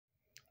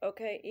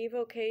Okay,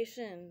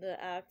 evocation,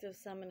 the act of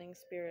summoning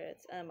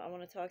spirits. I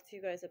want to talk to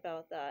you guys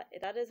about that.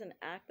 That is an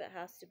act that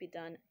has to be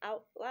done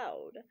out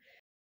loud.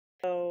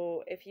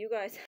 So if you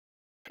guys have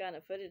kind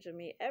of footage of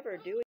me ever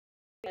doing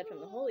that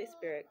from the Holy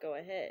Spirit, go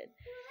ahead.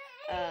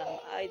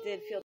 I did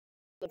feel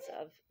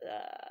of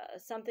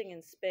something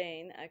in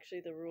Spain,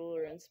 actually the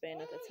ruler in Spain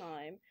at the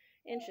time.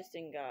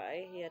 Interesting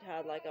guy. He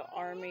had like an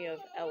army of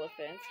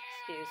elephants,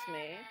 excuse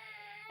me,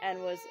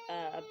 and was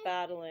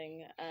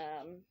battling.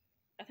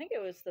 I think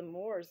it was the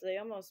Moors. They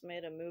almost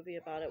made a movie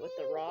about it with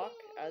The Rock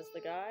as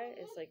the guy.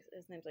 It's like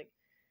his name's like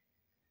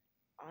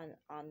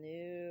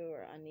Anu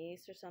or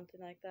Anis or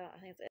something like that. I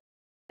think it's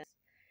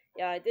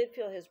yeah, I did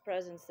feel his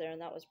presence there,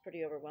 and that was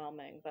pretty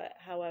overwhelming. But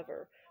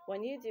however,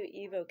 when you do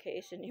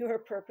evocation, you are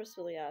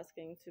purposefully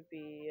asking to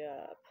be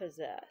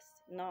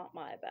possessed, not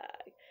my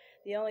bag.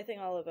 The only thing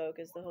I'll evoke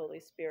is the Holy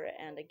Spirit.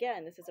 And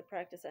again, this is a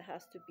practice that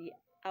has to be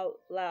out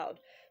loud.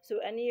 So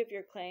any of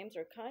your claims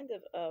are kind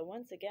of,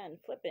 once again,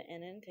 flippant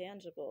and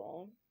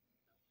intangible.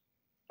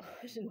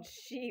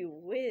 Gee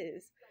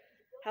whiz.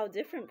 How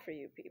different for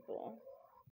you people.